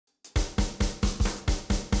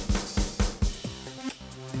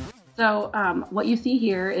So what you see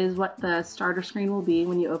here is what the starter screen will be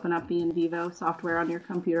when you open up the NVivo software on your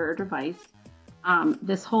computer or device.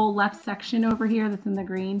 This whole left section over here that's in the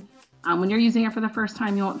green, when you're using it for the first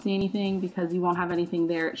time, you won't see anything because you won't have anything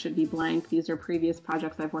there. It should be blank. These are previous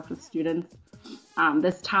projects I've worked with students.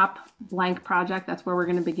 This top blank project, that's where we're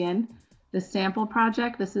going to begin. This sample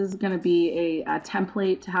project, this is going to be a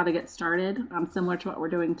template to how to get started, similar to what we're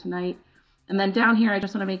doing tonight. And then down here, I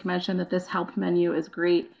just want to make mention that this help menu is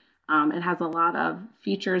great. It has a lot of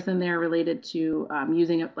features in there related to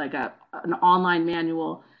using it like an online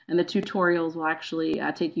manual, and the tutorials will actually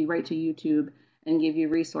take you right to YouTube and give you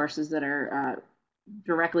resources that are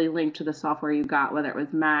directly linked to the software you got, whether it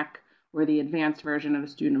was Mac or the advanced version or the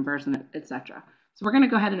student version, etc. So we're going to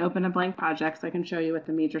go ahead and open a blank project so I can show you what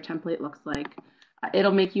the major template looks like.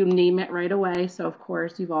 It'll make you name it right away. So of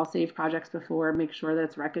course, you've all saved projects before. Make sure that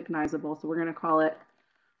it's recognizable. So we're going to call it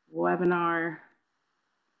Webinar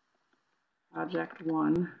Project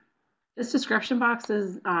 1. This description box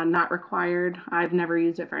is not required. I've never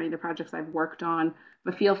used it for any of the projects I've worked on,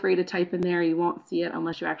 but feel free to type in there. You won't see it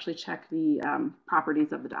unless you actually check the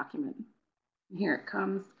properties of the document. Here it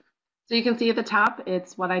comes. So you can see at the top,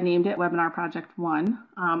 it's what I named it, Webinar Project 1.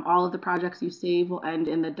 All of the projects you save will end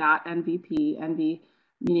in the .nvp, NV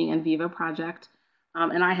meaning NVivo project,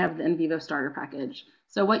 and I have the NVivo starter package.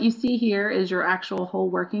 So what you see here is your actual whole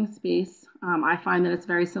working space. I find that it's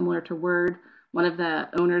very similar to Word. One of the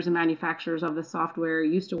owners and manufacturers of the software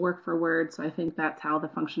used to work for Word, so I think that's how the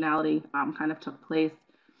functionality kind of took place.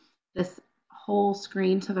 This whole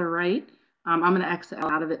screen to the right, I'm going to exit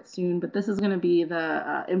out of it soon, but this is going to be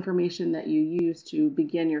the information that you use to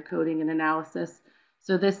begin your coding and analysis.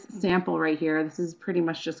 So this sample right here, this is pretty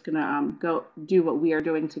much just going to go do what we are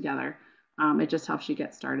doing together. It just helps you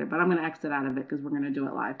get started, but I'm going to exit out of it because we're going to do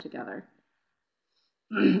it live together.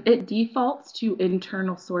 It defaults to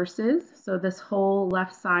internal sources. So this whole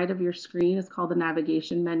left side of your screen is called the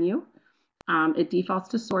navigation menu. It defaults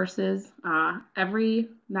to sources. Every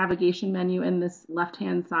navigation menu in this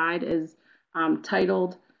left-hand side is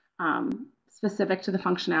titled specific to the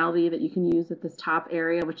functionality that you can use at this top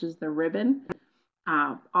area, which is the ribbon.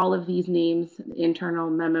 All of these names, internal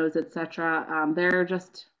memos, etc., they're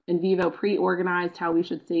just NVivo pre-organized how we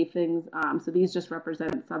should save things. So these just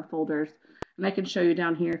represent subfolders. And I can show you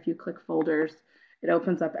down here, if you click folders, it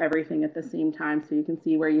opens up everything at the same time so you can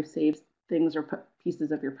see where you've saved things or put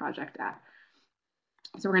pieces of your project at.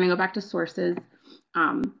 So we're going to go back to sources.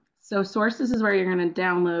 So sources is where you're going to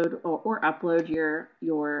download or upload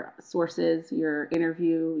your sources, your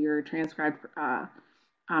interview, your transcribed,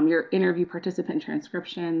 your interview participant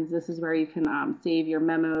transcriptions. This is where you can save your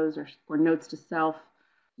memos or notes to self.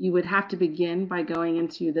 You would have to begin by going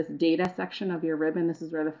into this data section of your ribbon. This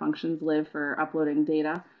is where the functions live for uploading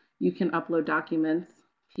data. You can upload documents,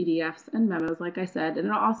 PDFs, and memos, like I said, and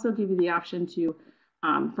it'll also give you the option to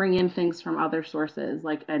bring in things from other sources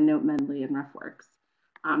like EndNote, Mendeley, and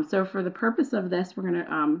RefWorks. So for the purpose of this, we're going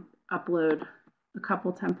to upload a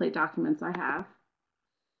couple template documents I have.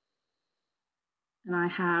 And I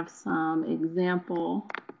have some example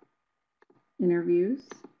interviews.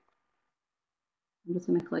 I'm just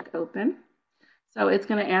going to click open. So it's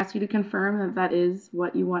going to ask you to confirm that that is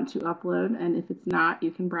what you want to upload. And if it's not,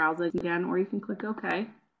 you can browse it again, or you can click OK.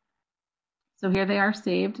 So here they are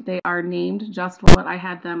saved. They are named just what I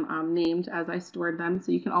had them named as I stored them.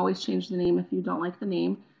 So you can always change the name if you don't like the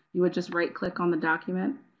name. You would just right click on the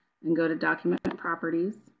document and go to document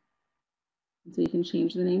properties. And so you can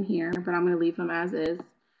change the name here, but I'm going to leave them as is.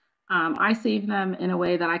 I save them in a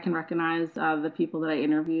way that I can recognize the people that I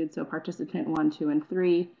interviewed. So participant 1, 2, and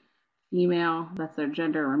 3, female, that's their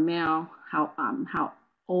gender or male, how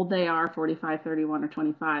old they are, 45, 31, or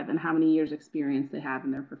 25, and how many years experience they have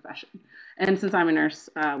in their profession. And since I'm a nurse,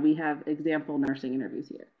 we have example nursing interviews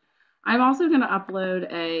here. I'm also going to upload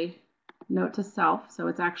a note to self. So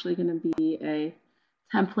it's actually going to be a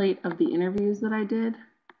template of the interviews that I did.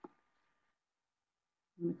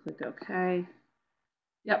 I'm going to click OK.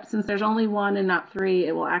 Yep, since there's only one and not 3,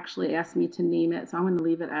 it will actually ask me to name it. So I'm going to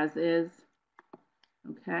leave it as is.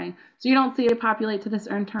 Okay, so you don't see it populate to this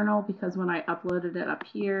internal because when I uploaded it up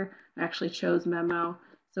here, I actually chose memo.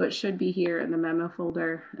 So it should be here in the memo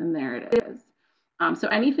folder, and there it is. So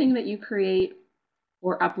anything that you create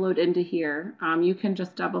or upload into here, you can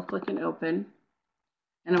just double click and open,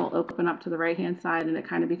 and it will open up to the right-hand side, and it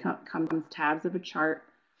kind of becomes tabs of a chart.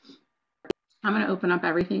 I'm going to open up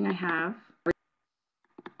everything I have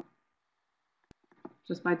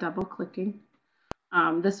just by double clicking.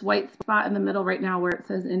 This white spot in the middle right now where it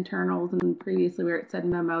says internals and previously where it said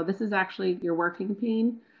memo, this is actually your working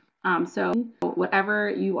pane. So whatever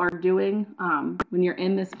you are doing, when you're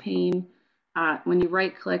in this pane, when you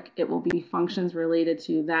right click, it will be functions related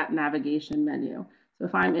to that navigation menu. So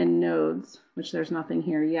if I'm in nodes, which there's nothing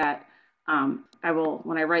here yet,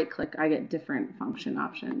 when I right click, I get different function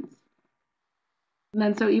options. And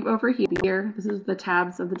then so over here, this is the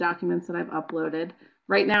tabs of the documents that I've uploaded.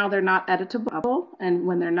 Right now, they're not editable, and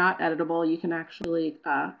when they're not editable, you can actually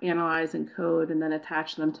analyze and code and then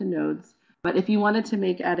attach them to nodes. But if you wanted to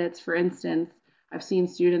make edits, for instance, I've seen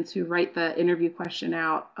students who write the interview question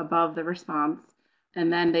out above the response,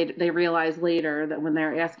 and then they realize later that when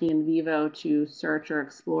they're asking NVivo to search or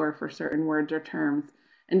explore for certain words or terms,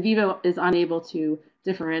 NVivo is unable to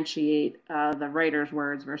differentiate the writer's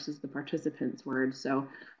words versus the participant's words. So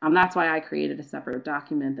that's why I created a separate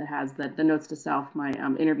document that has the notes to self, my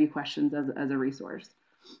interview questions as a resource.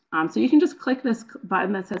 So you can just click this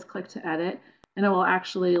button that says click to edit, and it will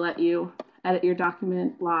actually let you edit your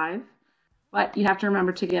document live. But you have to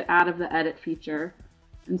remember to get out of the edit feature.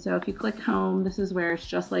 And so if you click home, this is where it's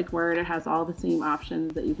just like Word. It has all the same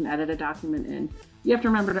options that you can edit a document in. You have to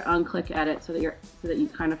remember to unclick edit so that you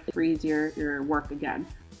kind of freeze your work again.